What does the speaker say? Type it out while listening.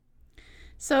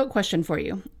So, question for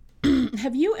you.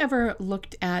 Have you ever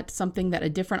looked at something that a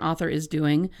different author is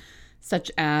doing,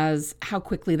 such as how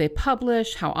quickly they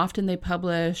publish, how often they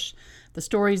publish, the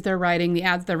stories they're writing, the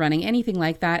ads they're running, anything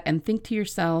like that, and think to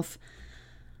yourself,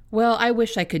 well, I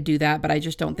wish I could do that, but I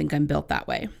just don't think I'm built that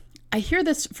way. I hear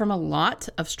this from a lot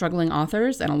of struggling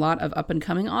authors and a lot of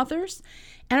up-and-coming authors,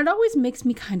 and it always makes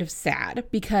me kind of sad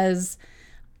because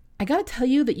I gotta tell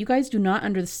you that you guys do not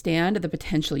understand the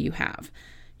potential you have.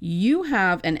 You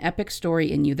have an epic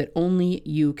story in you that only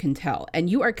you can tell, and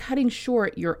you are cutting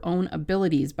short your own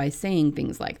abilities by saying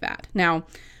things like that. Now,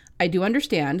 I do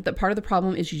understand that part of the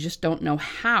problem is you just don't know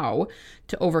how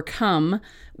to overcome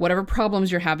whatever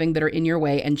problems you're having that are in your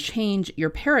way and change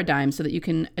your paradigm so that you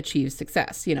can achieve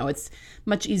success. You know, it's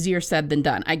much easier said than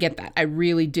done. I get that. I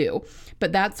really do.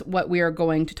 But that's what we are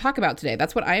going to talk about today.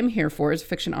 That's what I am here for as a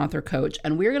fiction author coach.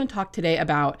 And we're going to talk today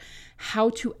about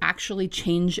how to actually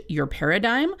change your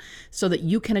paradigm so that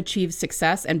you can achieve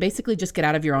success and basically just get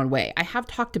out of your own way. I have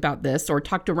talked about this or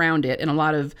talked around it in a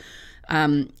lot of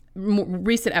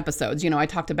recent episodes. I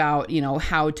talked about,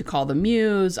 how to call the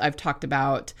muse. I've talked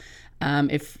about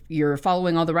if you're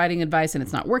following all the writing advice and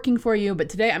it's not working for you. But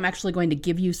today I'm actually going to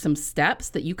give you some steps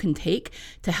that you can take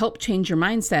to help change your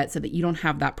mindset so that you don't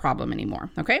have that problem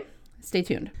anymore. Okay? Stay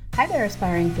tuned. Hi there,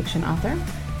 aspiring fiction author.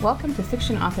 Welcome to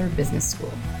Fiction Author Business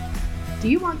School. Do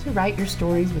you want to write your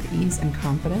stories with ease and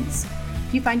confidence?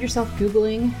 Do you find yourself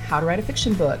Googling how to write a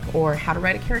fiction book or how to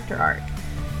write a character arc?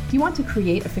 Do you want to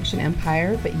create a fiction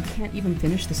empire, but you can't even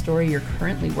finish the story you're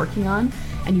currently working on,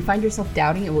 and you find yourself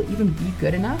doubting it will even be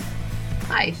good enough?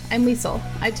 Hi, I'm Liesl.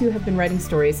 I too have been writing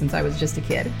stories since I was just a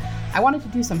kid. I wanted to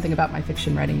do something about my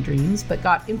fiction writing dreams, but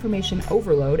got information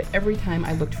overload every time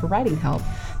I looked for writing help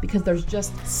because there's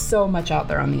just so much out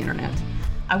there on the internet.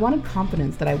 I wanted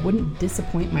confidence that I wouldn't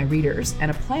disappoint my readers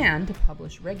and a plan to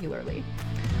publish regularly.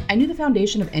 I knew the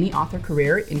foundation of any author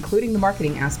career, including the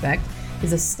marketing aspect,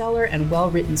 is a stellar and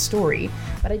well-written story,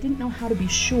 but I didn't know how to be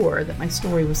sure that my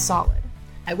story was solid.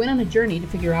 I went on a journey to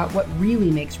figure out what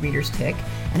really makes readers tick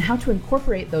and how to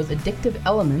incorporate those addictive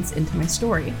elements into my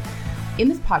story. In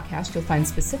this podcast, you'll find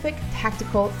specific,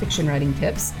 tactical fiction writing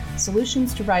tips,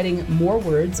 solutions to writing more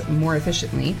words more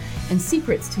efficiently, and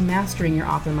secrets to mastering your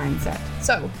author mindset.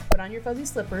 So, put on your fuzzy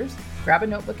slippers, grab a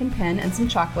notebook and pen and some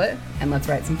chocolate, and let's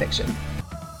write some fiction.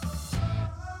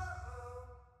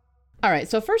 All right,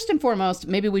 so first and foremost,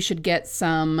 maybe we should get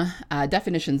some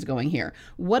definitions going here.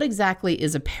 What exactly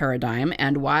is a paradigm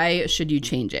and why should you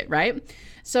change it, right?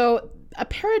 So a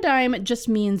paradigm just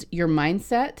means your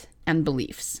mindset and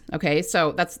beliefs. Okay,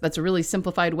 so that's a really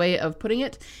simplified way of putting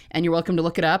it, and you're welcome to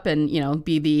look it up and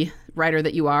be the writer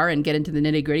that you are and get into the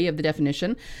nitty-gritty of the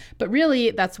definition. But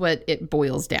really, that's what it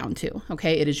boils down to.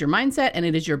 Okay, it is your mindset and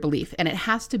it is your belief, and it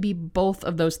has to be both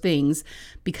of those things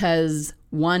because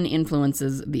one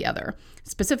influences the other.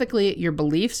 Specifically, your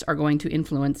beliefs are going to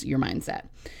influence your mindset.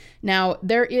 Now,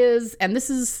 there is, and this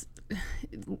is,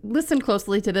 listen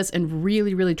closely to this and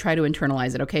really, really try to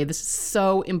internalize it, okay? This is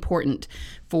so important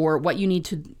for what you need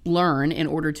to learn in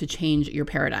order to change your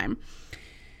paradigm.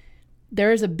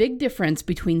 There is a big difference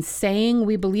between saying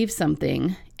we believe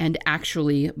something and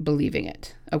actually believing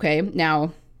it, okay?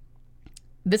 Now,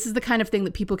 this is the kind of thing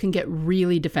that people can get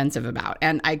really defensive about,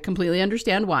 and I completely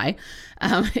understand why.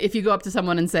 If you go up to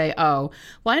someone and say, oh,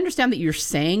 well, I understand that you're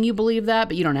saying you believe that,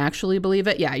 but you don't actually believe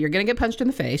it. Yeah, you're going to get punched in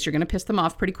the face. You're going to piss them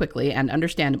off pretty quickly, and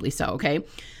understandably so, okay?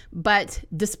 But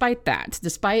despite that,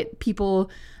 despite people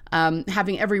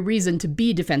having every reason to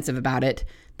be defensive about it,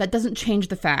 that doesn't change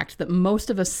the fact that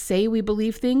most of us say we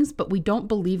believe things, but we don't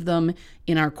believe them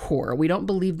in our core. We don't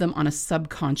believe them on a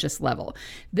subconscious level.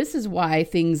 This is why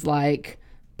things like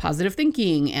positive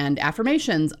thinking and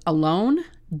affirmations alone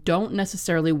don't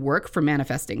necessarily work for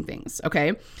manifesting things,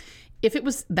 okay? If it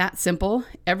was that simple,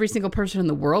 every single person in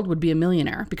the world would be a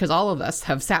millionaire because all of us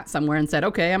have sat somewhere and said,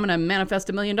 okay, I'm going to manifest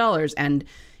 $1 million, and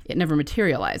it never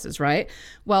materializes, right?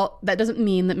 Well, that doesn't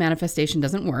mean that manifestation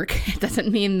doesn't work. It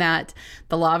doesn't mean that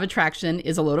the law of attraction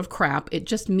is a load of crap. It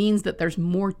just means that there's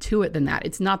more to it than that.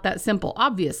 It's not that simple,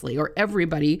 obviously, or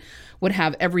everybody would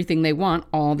have everything they want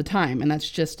all the time, and that's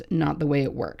just not the way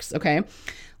it works, okay?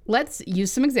 Let's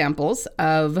use some examples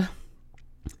of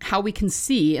how we can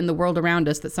see in the world around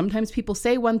us that sometimes people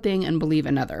say one thing and believe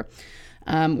another.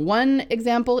 One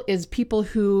example is people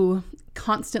who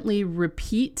constantly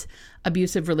repeat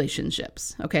abusive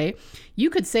relationships, okay?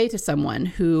 You could say to someone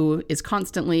who is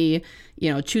constantly,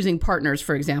 choosing partners,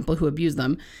 for example, who abuse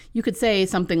them, you could say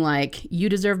something like, you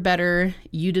deserve better,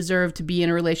 you deserve to be in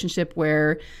a relationship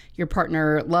where your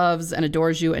partner loves and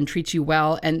adores you and treats you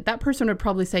well. And that person would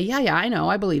probably say, yeah, I know,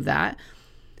 I believe that.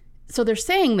 So they're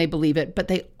saying they believe it, but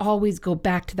they always go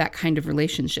back to that kind of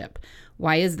relationship.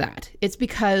 Why is that? It's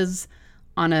because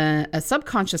on a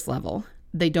subconscious level,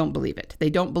 they don't believe it. They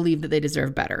don't believe that they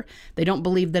deserve better. They don't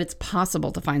believe that it's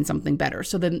possible to find something better.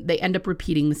 So then they end up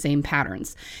repeating the same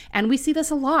patterns. And we see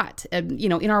this a lot,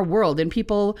 in our world, in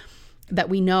people that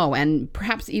we know, and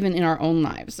perhaps even in our own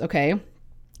lives, okay?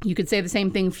 You could say the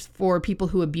same thing for people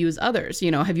who abuse others.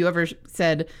 Have you ever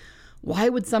said, why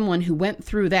would someone who went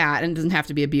through that, and it doesn't have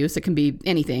to be abuse, it can be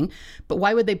anything, but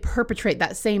why would they perpetrate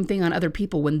that same thing on other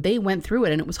people when they went through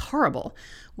it and it was horrible?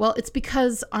 Well, it's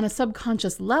because on a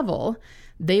subconscious level,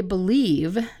 they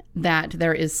believe that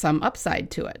there is some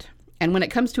upside to it. And when it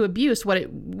comes to abuse, what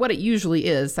it usually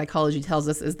is, psychology tells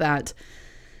us, is that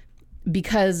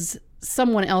because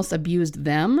someone else abused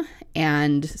them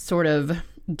and sort of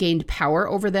gained power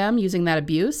over them using that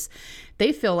abuse,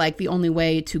 they feel like the only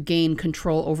way to gain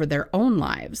control over their own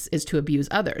lives is to abuse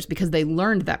others, because they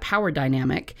learned that power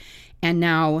dynamic and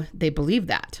now they believe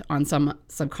that on some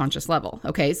subconscious level.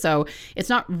 Okay, so it's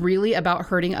not really about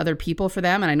hurting other people for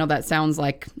them. And I know that sounds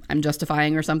like I'm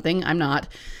justifying or something. I'm not.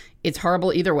 It's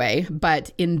horrible either way. But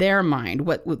in their mind,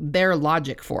 what their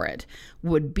logic for it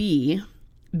would be,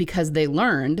 because they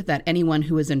learned that anyone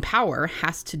who is in power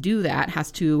has to do that,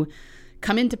 has to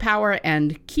come into power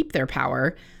and keep their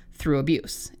power through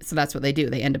abuse. So that's what they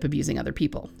do. They end up abusing other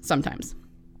people sometimes.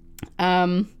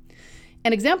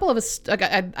 An example of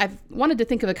I've wanted to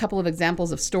think of a couple of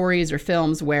examples of stories or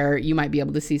films where you might be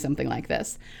able to see something like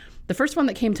this. The first one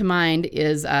that came to mind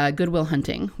is Good Will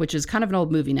Hunting, which is kind of an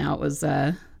old movie now. It was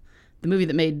the movie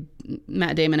that made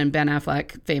Matt Damon and Ben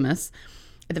Affleck famous.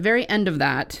 At the very end of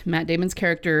that, Matt Damon's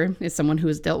character is someone who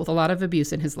has dealt with a lot of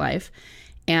abuse in his life.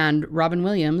 And Robin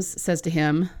Williams says to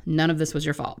him, none of this was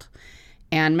your fault.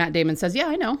 And Matt Damon says, yeah,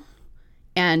 I know.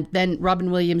 And then Robin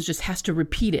Williams just has to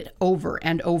repeat it over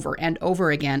and over and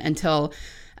over again until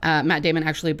Matt Damon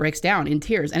actually breaks down in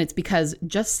tears. And it's because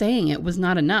just saying it was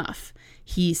not enough.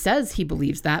 He says he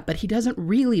believes that, but he doesn't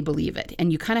really believe it.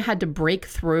 And you kind of had to break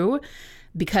through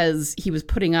because he was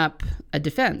putting up a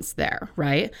defense there,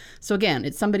 right? So again,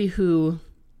 it's somebody who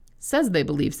says they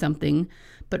believe something,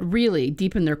 but really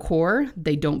deep in their core,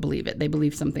 they don't believe it. They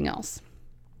believe something else.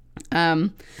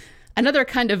 Another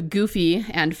kind of goofy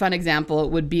and fun example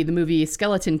would be the movie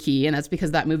Skeleton Key, and that's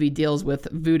because that movie deals with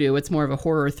voodoo. It's more of a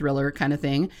horror thriller kind of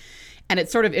thing, and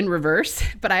it's sort of in reverse.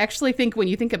 But I actually think when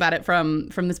you think about it from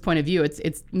this point of view,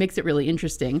 it makes it really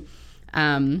interesting.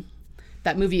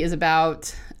 That movie is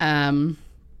about a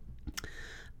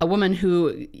woman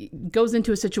who goes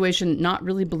into a situation not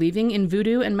really believing in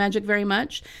voodoo and magic very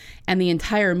much, and the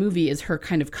entire movie is her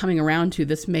kind of coming around to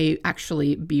this may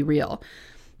actually be real.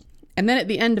 And then at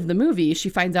the end of the movie, she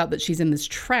finds out that she's in this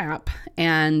trap,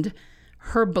 and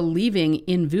her believing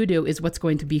in voodoo is what's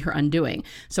going to be her undoing.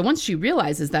 So once she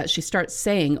realizes that, she starts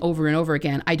saying over and over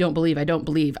again, I don't believe, I don't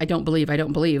believe, I don't believe, I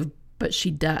don't believe, but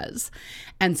she does.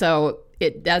 And so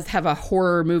it does have a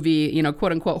horror movie,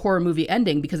 quote unquote horror movie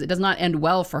ending, because it does not end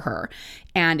well for her.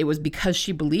 And it was because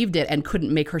she believed it and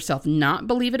couldn't make herself not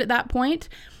believe it at that point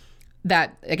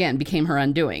that, again, became her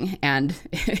undoing. And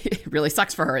it really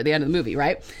sucks for her at the end of the movie,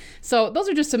 right? So those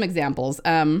are just some examples.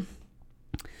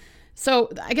 So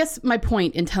I guess my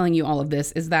point in telling you all of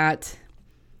this is that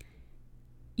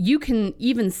you can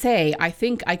even say, I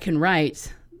think I can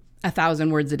write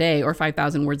 1,000 words a day or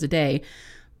 5,000 words a day.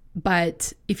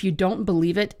 But if you don't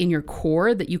believe it in your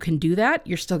core that you can do that,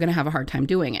 you're still going to have a hard time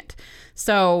doing it.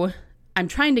 So I'm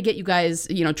trying to get you guys,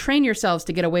 train yourselves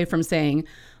to get away from saying,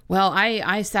 well,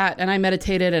 I sat and I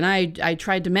meditated and I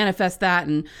tried to manifest that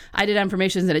and I did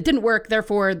affirmations and it didn't work.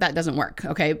 Therefore, that doesn't work.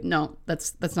 Okay. No,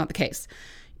 that's not the case.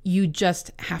 You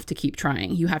just have to keep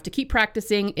trying. You have to keep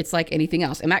practicing. It's like anything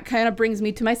else. And that kind of brings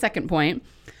me to my second point.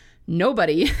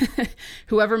 Nobody,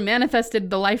 whoever manifested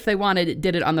the life they wanted,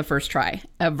 did it on the first try,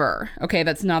 ever. Okay,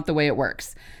 that's not the way it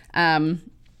works.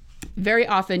 Very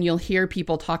often you'll hear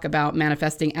people talk about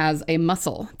manifesting as a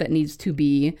muscle that needs to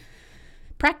be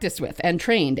practiced with and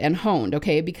trained and honed,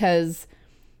 okay? Because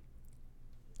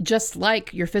just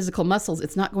like your physical muscles,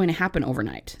 it's not going to happen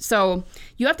overnight. So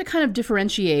you have to kind of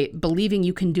differentiate believing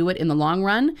you can do it in the long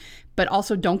run, but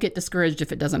also don't get discouraged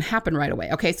if it doesn't happen right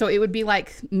away. Okay, so it would be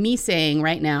like me saying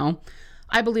right now,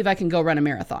 I believe I can go run a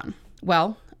marathon.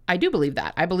 Well, I do believe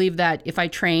that. I believe that if I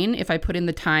train, if I put in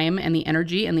the time and the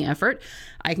energy and the effort,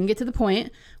 I can get to the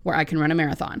point where I can run a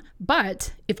marathon.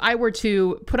 But if I were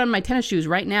to put on my tennis shoes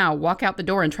right now, walk out the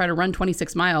door and try to run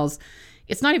 26 miles,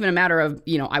 it's not even a matter of,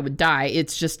 I would die.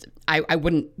 It's just, I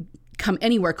wouldn't come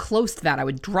anywhere close to that, I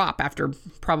would drop after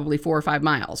probably 4 or 5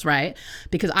 miles, right?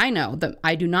 Because I know that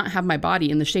I do not have my body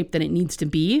in the shape that it needs to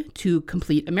be to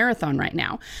complete a marathon right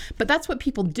now. But that's what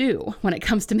people do when it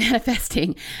comes to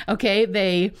manifesting, okay?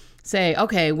 They say,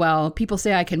 okay, well, people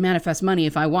say I can manifest money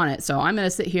if I want it. So I'm going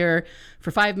to sit here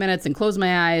for 5 minutes and close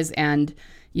my eyes and,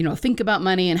 think about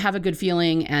money and have a good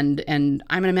feeling and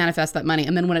I'm going to manifest that money.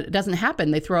 And then when it doesn't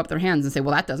happen, they throw up their hands and say,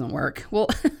 well, that doesn't work. Well,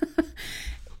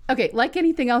 okay, like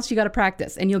anything else, you got to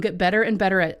practice and you'll get better and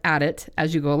better at it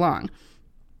as you go along.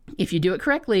 If you do it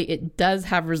correctly, it does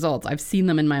have results. I've seen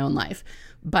them in my own life.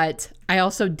 But I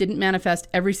also didn't manifest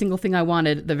every single thing I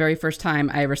wanted the very first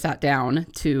time I ever sat down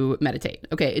to meditate.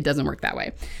 Okay, it doesn't work that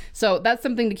way. So that's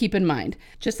something to keep in mind.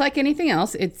 Just like anything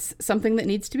else, it's something that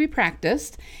needs to be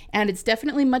practiced. And it's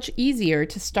definitely much easier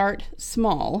to start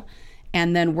small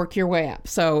and then work your way up.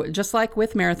 So just like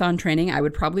with marathon training, I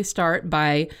would probably start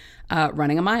by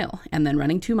running a mile and then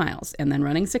running 2 miles and then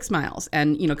running 6 miles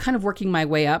and, kind of working my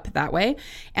way up that way.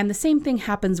 And the same thing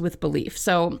happens with belief.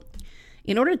 So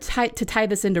in order to tie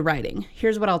this into writing,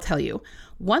 here's what I'll tell you.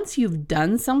 Once you've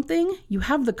done something, you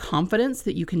have the confidence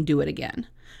that you can do it again,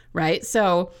 right?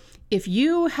 So if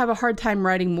you have a hard time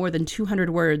writing more than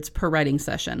 200 words per writing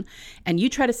session, and you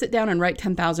try to sit down and write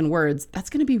 10,000 words,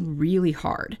 that's going to be really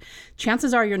hard.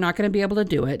 Chances are you're not going to be able to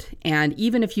do it. And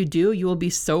even if you do, you will be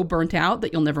so burnt out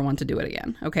that you'll never want to do it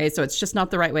again. Okay, so it's just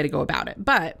not the right way to go about it.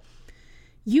 But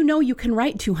you can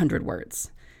write 200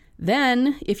 words.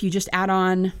 Then if you just add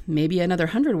on maybe another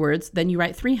 100 words, then you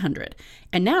write 300.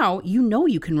 And now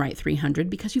you can write 300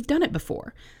 because you've done it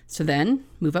before. So then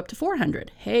move up to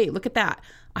 400. Hey, look at that.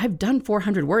 I've done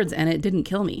 400 words and it didn't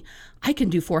kill me. I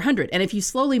can do 400. And if you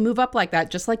slowly move up like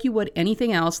that, just like you would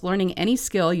anything else, learning any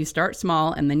skill, you start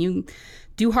small and then you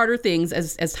do harder things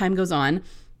as time goes on.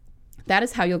 That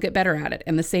is how you'll get better at it.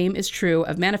 And the same is true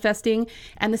of manifesting.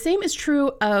 And the same is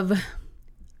true of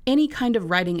any kind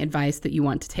of writing advice that you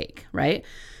want to take, right?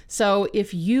 So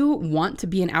if you want to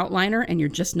be an outliner and you're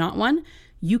just not one,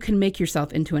 you can make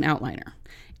yourself into an outliner.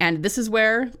 And this is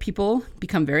where people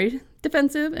become very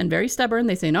defensive and very stubborn.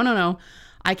 They say, no,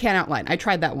 I can't outline. I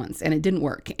tried that once and it didn't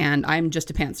work and I'm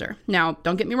just a pantser. Now,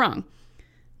 don't get me wrong.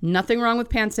 Nothing wrong with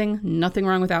pantsing, nothing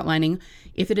wrong with outlining.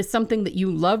 If it is something that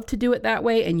you love to do it that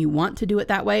way and you want to do it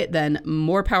that way, then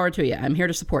more power to you. I'm here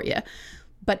to support you.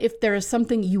 But if there is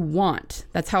something you want,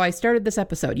 that's how I started this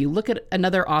episode. You look at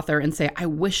another author and say, I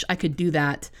wish I could do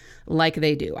that like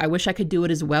they do. I wish I could do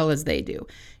it as well as they do.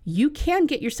 You can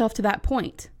get yourself to that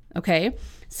point, okay?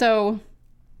 So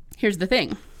here's the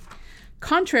thing.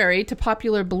 Contrary to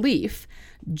popular belief,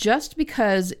 just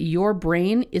because your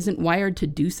brain isn't wired to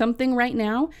do something right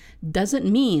now doesn't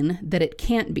mean that it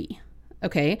can't be,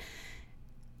 okay?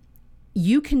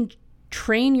 You can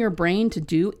train your brain to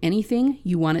do anything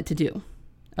you want it to do.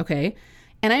 Okay.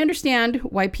 And I understand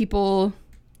why people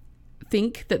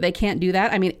think that they can't do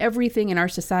that. I mean, everything in our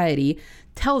society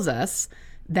tells us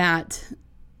that,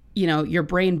 your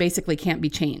brain basically can't be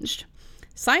changed.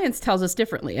 Science tells us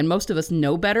differently, and most of us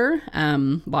know better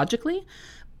logically,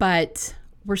 but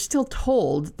we're still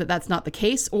told that that's not the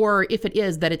case. Or if it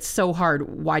is, that it's so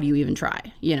hard, why do you even try?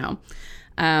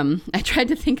 I tried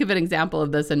to think of an example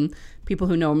of this, and people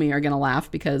who know me are going to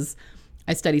laugh because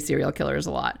I study serial killers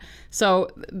a lot. So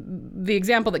the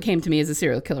example that came to me is a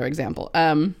serial killer example.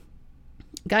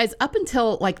 Guys, up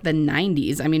until like the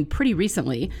 90s, I mean, pretty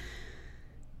recently,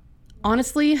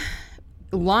 honestly,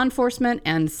 law enforcement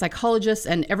and psychologists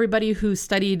and everybody who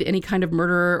studied any kind of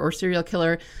murderer or serial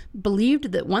killer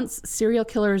believed that once serial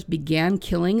killers began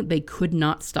killing, they could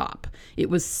not stop. It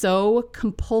was so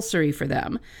compulsory for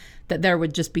them that there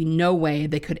would just be no way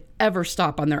they could ever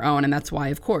stop on their own. And that's why,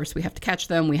 of course, we have to catch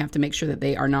them. We have to make sure that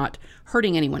they are not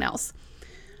hurting anyone else.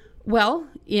 Well,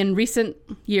 in recent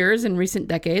years, in recent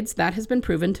decades, that has been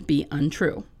proven to be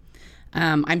untrue.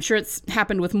 I'm sure it's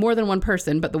happened with more than one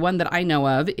person, but the one that I know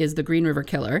of is the Green River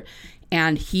Killer.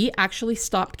 And he actually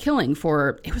stopped killing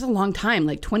it was a long time,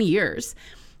 like 20 years.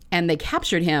 And they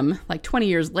captured him like 20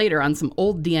 years later on some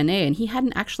old DNA, and he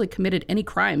hadn't actually committed any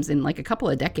crimes in like a couple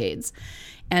of decades.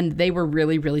 And they were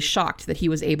really, really shocked that he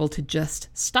was able to just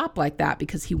stop like that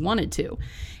because he wanted to.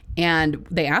 And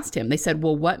they asked him, they said,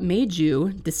 well, what made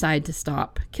you decide to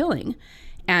stop killing?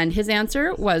 And his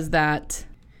answer was that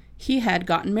he had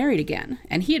gotten married again.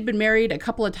 And he had been married a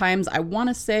couple of times. I want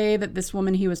to say that this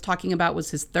woman he was talking about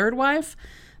was his third wife,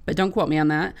 but don't quote me on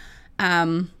that.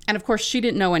 And of course, she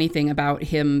didn't know anything about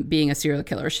him being a serial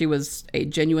killer. She was a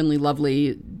genuinely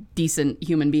lovely, decent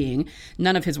human being.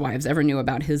 None of his wives ever knew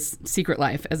about his secret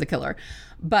life as a killer.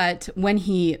 But when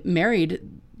he married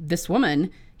this woman,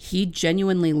 He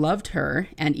genuinely loved her,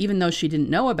 and even though she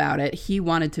didn't know about it, he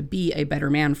wanted to be a better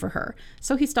man for her.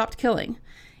 So he stopped killing.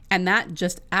 And that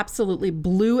just absolutely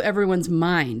blew everyone's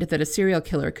mind that a serial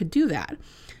killer could do that.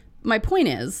 My point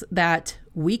is that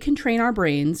we can train our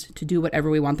brains to do whatever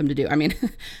we want them to do. I mean,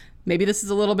 maybe this is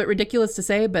a little bit ridiculous to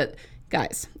say, but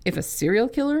guys, if a serial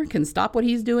killer can stop what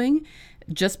he's doing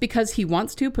just because he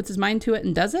wants to, puts his mind to it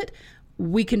and does it,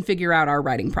 we can figure out our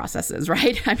writing processes,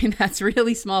 right? I mean, that's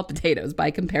really small potatoes by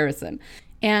comparison.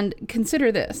 And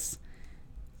consider this.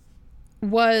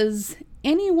 Was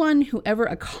anyone who ever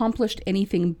accomplished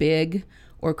anything big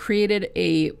or created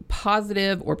a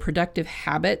positive or productive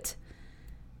habit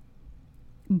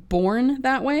born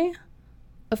that way?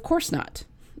 Of course not.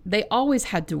 They always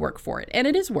had to work for it. And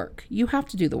it is work. You have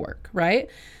to do the work, right?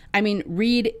 I mean,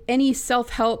 read any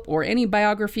self-help or any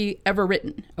biography ever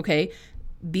written, okay?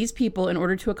 These people, in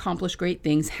order to accomplish great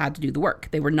things, had to do the work.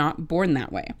 They were not born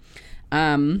that way.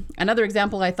 Another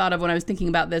example I thought of when I was thinking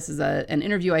about this is an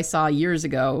interview I saw years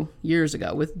ago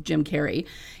with Jim Carrey.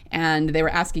 And they were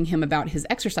asking him about his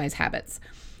exercise habits.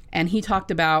 And he talked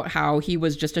about how he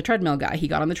was just a treadmill guy. He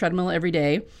got on the treadmill every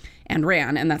day and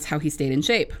ran, and that's how he stayed in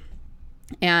shape.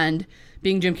 And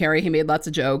being Jim Carrey, he made lots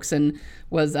of jokes and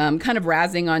was kind of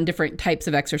razzing on different types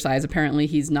of exercise. Apparently,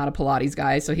 he's not a Pilates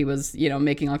guy, so he was,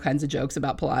 making all kinds of jokes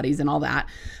about Pilates and all that.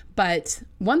 But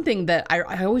one thing that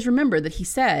I always remember that he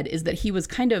said is that he was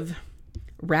kind of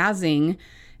razzing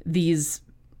these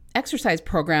exercise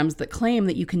programs that claim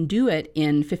that you can do it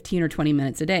in 15 or 20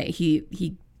 minutes a day.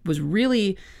 He was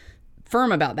really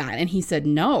firm about that. And he said,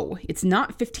 no, it's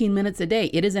not 15 minutes a day.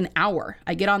 It is an hour.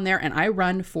 I get on there and I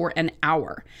run for an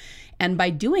hour. And by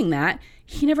doing that,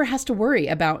 he never has to worry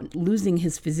about losing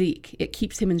his physique. It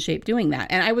keeps him in shape doing that.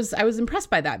 And I was impressed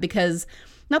by that, because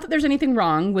not that there's anything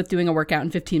wrong with doing a workout in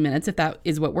 15 minutes if that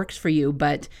is what works for you,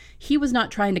 but he was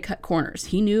not trying to cut corners.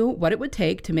 He knew what it would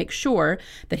take to make sure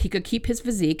that he could keep his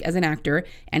physique as an actor,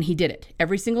 and he did it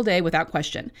every single day without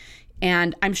question.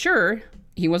 And I'm sure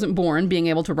he wasn't born being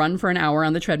able to run for an hour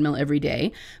on the treadmill every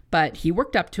day, but he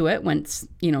worked up to it once,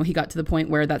 he got to the point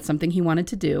where that's something he wanted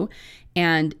to do.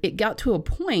 And it got to a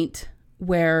point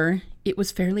where it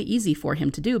was fairly easy for him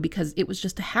to do because it was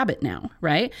just a habit now,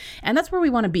 right? And that's where we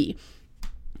want to be.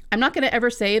 I'm not going to ever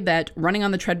say that running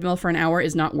on the treadmill for an hour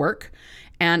is not work.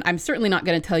 And I'm certainly not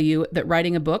going to tell you that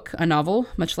writing a book, a novel,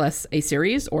 much less a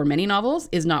series or many novels,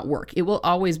 is not work. It will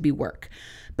always be work.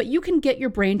 But you can get your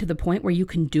brain to the point where you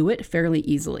can do it fairly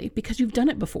easily because you've done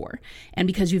it before and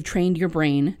because you've trained your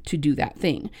brain to do that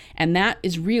thing. And that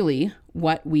is really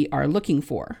what we are looking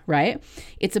for, right?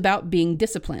 It's about being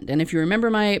disciplined. And if you remember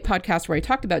my podcast where I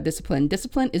talked about discipline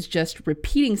is just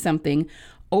repeating something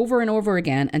over and over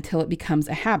again until it becomes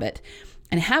a habit.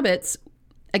 And habits,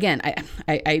 again,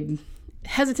 I'm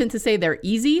hesitant to say they're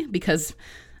easy because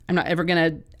I'm not ever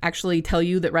going to actually tell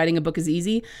you that writing a book is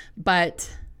easy, but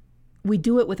we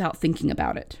do it without thinking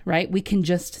about it, right? We can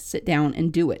just sit down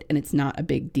and do it, and it's not a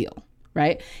big deal,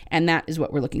 right? And that is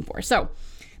what we're looking for. So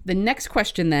the next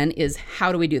question then is,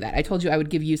 how do we do that? I told you I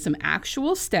would give you some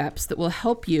actual steps that will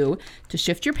help you to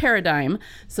shift your paradigm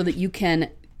so that you can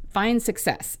find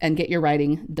success and get your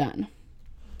writing done.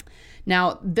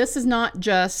 Now, this is not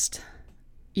just,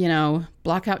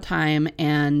 block out time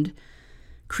and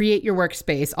create your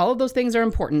workspace. All of those things are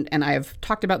important, and I've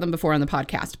talked about them before on the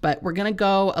podcast, but we're going to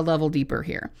go a level deeper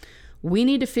here. We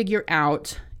need to figure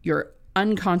out your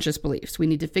unconscious beliefs. We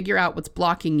need to figure out what's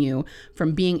blocking you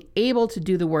from being able to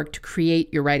do the work to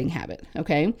create your writing habit,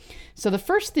 okay? So the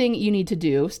first thing you need to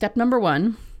do, step number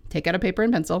 1, take out a paper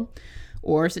and pencil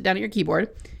or sit down at your keyboard.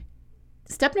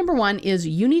 Step number 1 is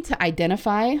you need to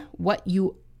identify what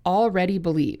you already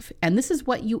believe, and this is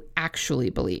what you actually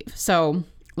believe. So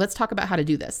let's talk about how to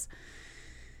do this.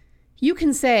 You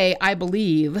can say, I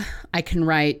believe I can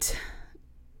write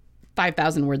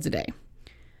 5,000 words a day.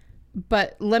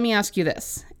 But let me ask you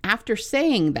this. After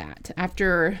saying that,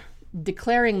 after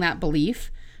declaring that belief,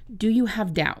 do you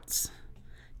have doubts?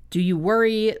 Do you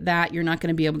worry that you're not going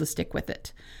to be able to stick with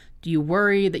it? Do you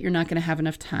worry that you're not going to have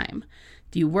enough time?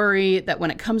 Do you worry that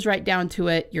when it comes right down to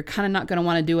it, you're kind of not going to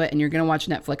want to do it and you're going to watch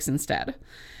Netflix instead?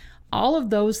 All of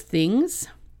those things,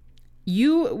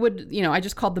 you would, I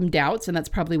just called them doubts, and that's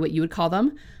probably what you would call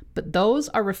them. But those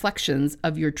are reflections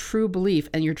of your true belief.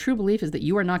 And your true belief is that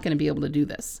you are not going to be able to do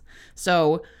this.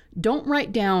 So don't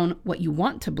write down what you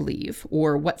want to believe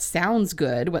or what sounds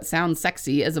good, what sounds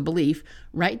sexy as a belief.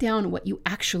 Write down what you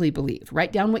actually believe.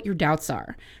 Write down what your doubts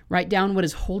are. Write down what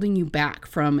is holding you back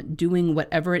from doing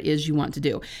whatever it is you want to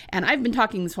do. And I've been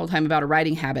talking this whole time about a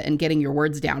writing habit and getting your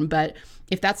words down. But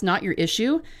if that's not your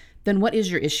issue, then what is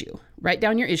your issue? Write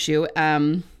down your issue.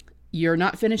 You're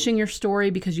not finishing your story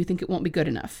because you think it won't be good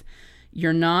enough.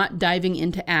 You're not diving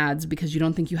into ads because you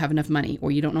don't think you have enough money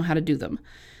or you don't know how to do them.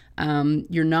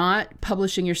 You're not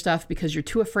publishing your stuff because you're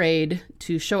too afraid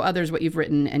to show others what you've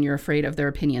written and you're afraid of their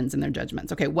opinions and their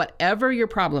judgments. Okay, whatever your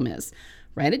problem is,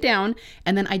 write it down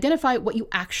and then identify what you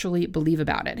actually believe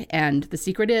about it. And the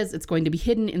secret is it's going to be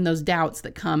hidden in those doubts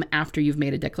that come after you've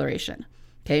made a declaration.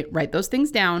 Okay, write those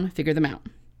things down, figure them out.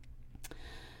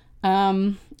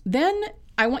 Then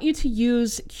I want you to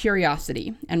use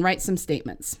curiosity and write some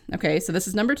statements. Okay, so this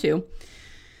is number 2.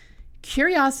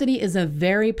 Curiosity is a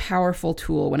very powerful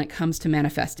tool when it comes to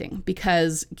manifesting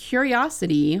because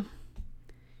curiosity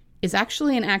is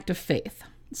actually an act of faith.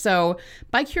 So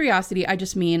by curiosity, I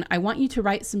just mean I want you to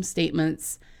write some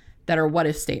statements that are what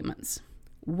if statements.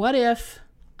 What if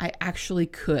I actually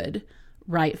could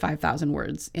write 5,000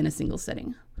 words in a single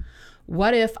sitting?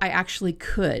 What if I actually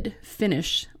could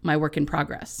finish my work in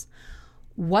progress?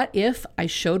 What if I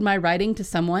showed my writing to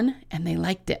someone and they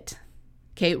liked it?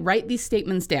 Okay, write these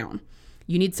statements down.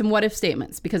 You need some what if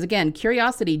statements because again,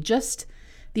 curiosity, just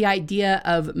the idea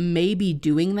of maybe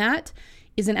doing that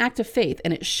is an act of faith,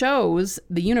 and it shows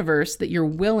the universe that you're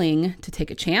willing to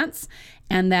take a chance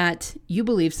and that you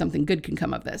believe something good can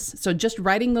come of this. So just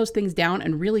writing those things down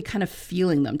and really kind of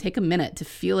feeling them. Take a minute to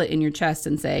feel it in your chest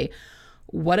and say,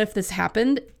 what if this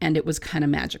happened and it was kind of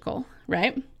magical,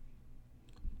 right?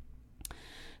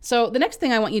 So the next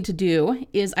thing I want you to do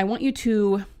is I want you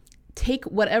to take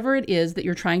whatever it is that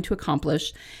you're trying to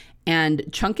accomplish and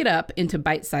chunk it up into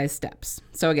bite-sized steps.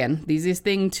 So again, the easiest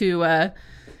thing to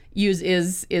use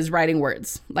is writing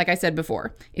words. Like I said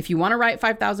before, if you want to write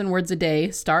 5,000 words a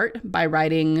day, start by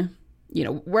writing,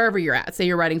 wherever you're at. Say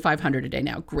you're writing 500 a day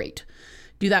now. Great.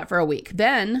 Do that for a week.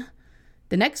 Then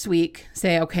the next week,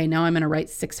 say, okay, now I'm going to write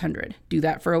 600. Do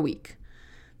that for a week.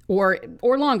 Or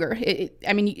longer.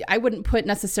 I wouldn't put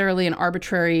necessarily an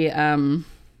arbitrary,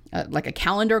 like a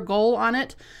calendar goal on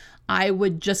it. I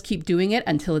would just keep doing it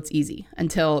until it's easy.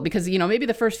 Because maybe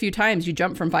the first few times you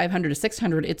jump from 500 to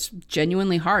 600, it's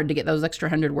genuinely hard to get those extra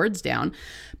 100 words down.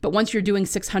 But once you're doing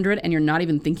 600 and you're not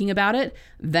even thinking about it,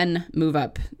 then move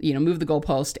up, move the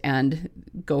goalpost and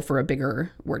go for a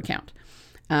bigger word count.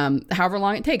 However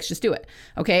long it takes, just do it.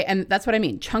 Okay. And that's what I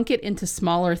mean. Chunk it into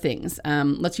smaller things.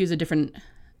 Let's use a different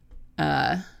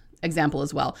example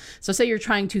as well. So say you're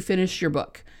trying to finish your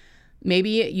book. Maybe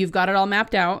you've got it all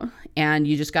mapped out and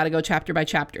you just got to go chapter by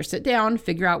chapter. Sit down,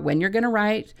 figure out when you're going to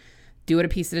write, do it a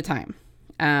piece at a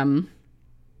time.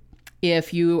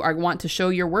 If you want to show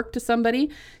your work to somebody,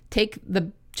 take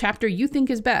the chapter you think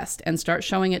is best and start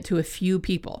showing it to a few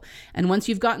people. And once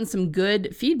you've gotten some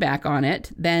good feedback on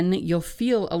it, then you'll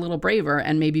feel a little braver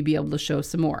and maybe be able to show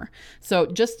some more. So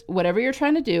just whatever you're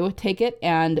trying to do, take it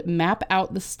and map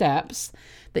out the steps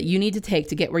that you need to take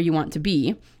to get where you want to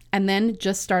be. And then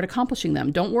just start accomplishing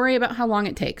them. Don't worry about how long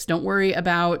it takes. Don't worry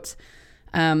about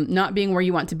not being where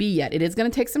you want to be yet. It is going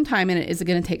to take some time and it is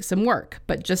going to take some work,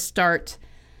 but just start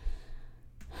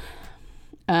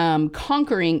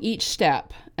conquering each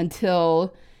step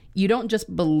until you don't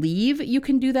just believe you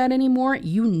can do that anymore.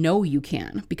 You know you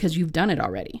can because you've done it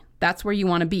already. That's where you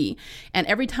want to be. And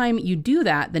every time you do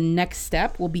that, the next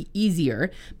step will be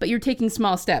easier, but you're taking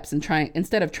small steps and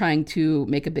instead of trying to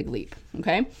make a big leap.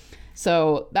 Okay.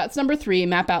 So that's number 3,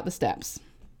 map out the steps.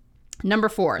 Number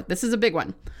 4, this is a big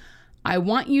one. I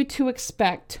want you to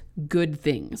expect good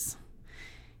things.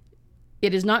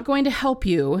 It is not going to help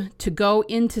you to go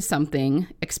into something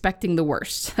expecting the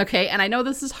worst, okay? And I know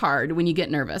this is hard when you get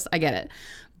nervous. I get it.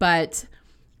 But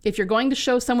if you're going to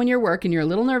show someone your work and you're a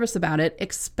little nervous about it,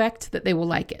 expect that they will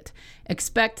like it.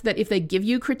 Expect that if they give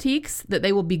you critiques, that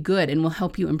they will be good and will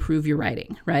help you improve your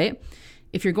writing, right?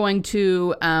 If you're going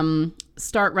to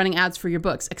start running ads for your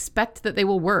books, expect that they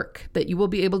will work, that you will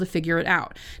be able to figure it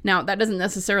out. Now, that doesn't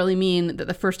necessarily mean that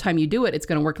the first time you do it, it's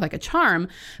going to work like a charm,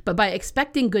 but by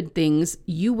expecting good things,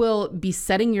 you will be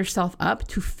setting yourself up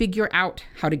to figure out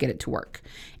how to get it to work.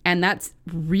 And that's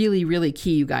really, really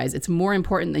key, you guys. It's more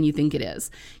important than you think it is.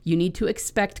 You need to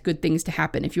expect good things to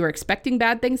happen. If you are expecting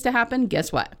bad things to happen,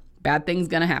 guess what? Bad things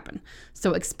going to happen.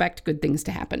 So expect good things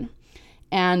to happen.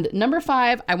 And number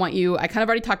 5, I kind of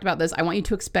already talked about this. I want you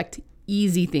to expect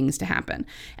easy things to happen.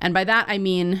 And by that, I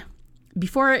mean,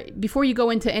 before you go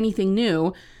into anything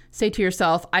new, say to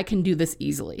yourself, I can do this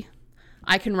easily.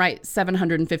 I can write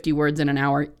 750 words in an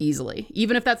hour easily.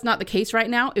 Even if that's not the case right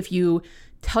now, if you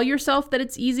tell yourself that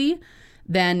it's easy,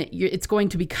 then it's going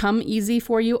to become easy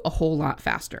for you a whole lot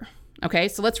faster. Okay,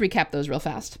 so let's recap those real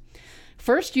fast.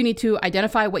 First, you need to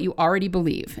identify what you already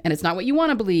believe. And it's not what you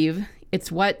want to believe.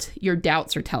 It's what your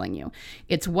doubts are telling you.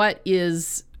 It's what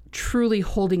is truly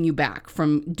holding you back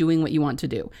from doing what you want to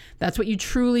do. That's what you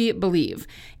truly believe.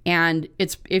 And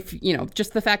if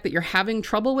just the fact that you're having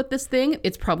trouble with this thing,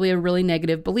 it's probably a really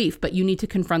negative belief, but you need to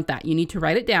confront that. You need to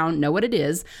write it down, know what it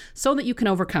is, so that you can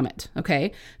overcome it,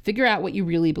 okay? Figure out what you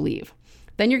really believe.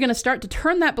 Then you're going to start to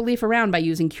turn that belief around by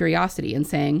using curiosity and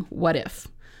saying, what if?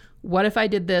 What if I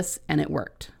did this and it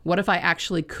worked? What if I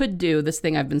actually could do this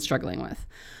thing I've been struggling with?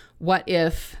 What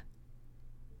if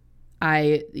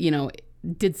I,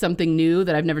 did something new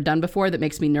that I've never done before that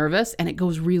makes me nervous and it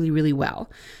goes really, really well?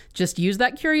 Just use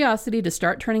that curiosity to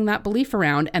start turning that belief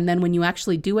around. And then when you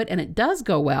actually do it and it does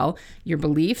go well, your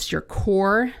beliefs, your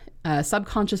core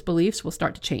subconscious beliefs will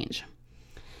start to change.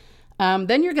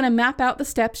 Then you're going to map out the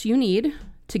steps you need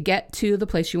to get to the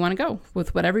place you want to go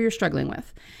with whatever you're struggling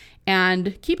with.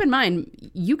 And keep in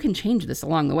mind, you can change this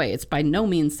along the way. It's by no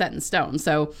means set in stone.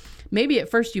 So maybe at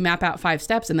first you map out 5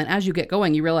 steps, and then as you get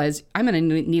going, you realize, I'm going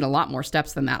to need a lot more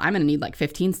steps than that. I'm going to need like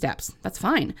 15 steps. That's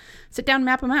fine. Sit down and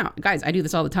map them out. Guys, I do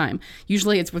this all the time.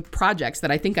 Usually it's with projects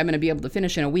that I think I'm going to be able to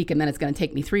finish in a week, and then it's going to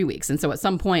take me 3 weeks. And so at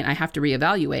some point I have to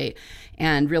reevaluate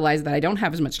and realize that I don't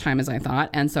have as much time as I thought.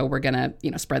 And so we're going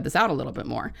to, spread this out a little bit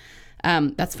more.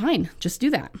 That's fine. Just do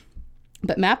that.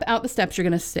 But map out the steps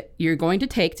you're going to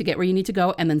take to get where you need to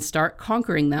go, and then start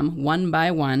conquering them one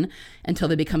by one until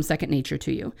they become second nature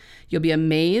to you. You'll be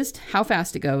amazed how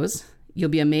fast it goes. You'll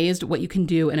be amazed what you can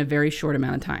do in a very short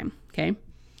amount of time, okay?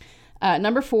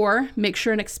 Number 4, make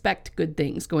sure and expect good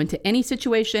things. Go into any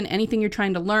situation, anything you're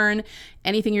trying to learn,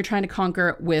 anything you're trying to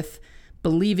conquer with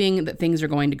believing that things are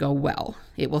going to go well.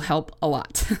 It will help a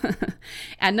lot.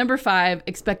 And number 5,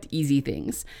 expect easy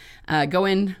things. Go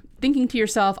in thinking to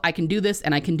yourself, I can do this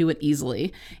and I can do it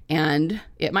easily. And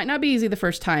it might not be easy the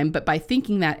first time, but by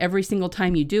thinking that every single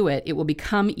time you do it, it will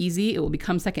become easy. It will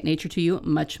become second nature to you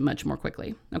much, much more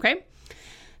quickly. Okay?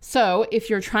 So if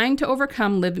you're trying to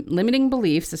overcome limiting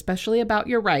beliefs, especially about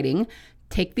your writing,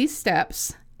 take these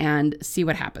steps and see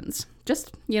what happens.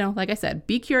 Just, like I said,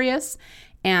 be curious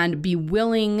and be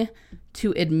willing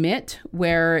to admit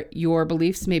where your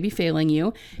beliefs may be failing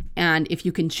you. And if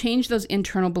you can change those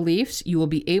internal beliefs, you will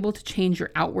be able to change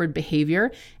your outward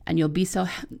behavior, and you'll be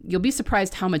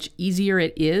surprised how much easier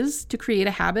it is to create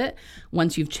a habit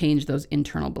once you've changed those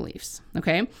internal beliefs.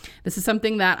 Okay? This is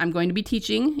something that I'm going to be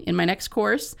teaching in my next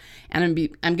course, and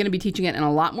I'm going to be teaching it in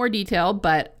a lot more detail,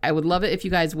 but I would love it if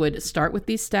you guys would start with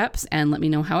these steps and let me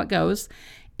know how it goes.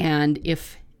 And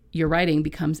if your writing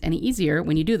becomes any easier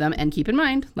when you do them. And keep in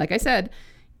mind, like I said,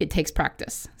 it takes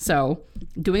practice. So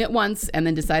doing it once and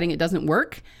then deciding it doesn't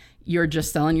work, you're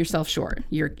just selling yourself short.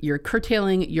 You're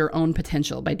curtailing your own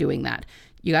potential by doing that.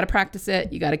 You got to practice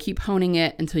it. You got to keep honing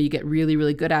it until you get really,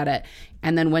 really good at it.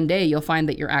 And then one day you'll find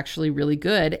that you're actually really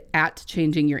good at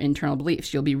changing your internal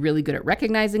beliefs. You'll be really good at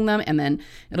recognizing them, and then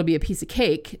it'll be a piece of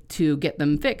cake to get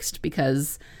them fixed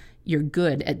because you're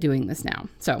good at doing this now.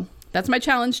 So that's my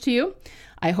challenge to you.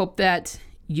 I hope that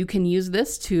you can use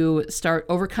this to start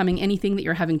overcoming anything that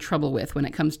you're having trouble with when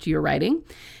it comes to your writing,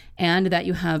 and that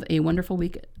you have a wonderful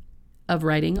week of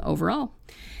writing overall.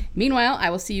 Meanwhile, I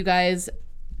will see you guys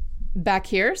back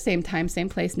here, same time, same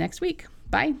place next week.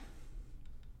 Bye.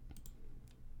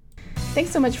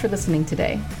 Thanks so much for listening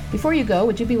today. Before you go,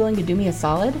 would you be willing to do me a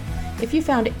solid? If you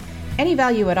found any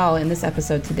value at all in this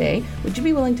episode today, would you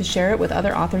be willing to share it with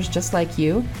other authors just like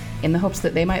you in the hopes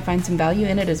that they might find some value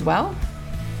in it as well?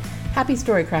 Happy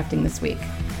story crafting this week.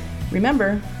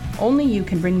 Remember, only you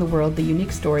can bring the world the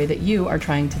unique story that you are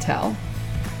trying to tell.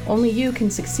 Only you can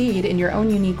succeed in your own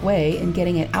unique way in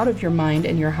getting it out of your mind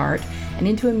and your heart and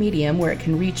into a medium where it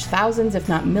can reach thousands, if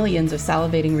not millions, of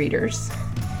salivating readers.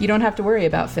 You don't have to worry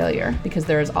about failure because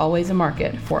there is always a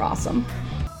market for awesome.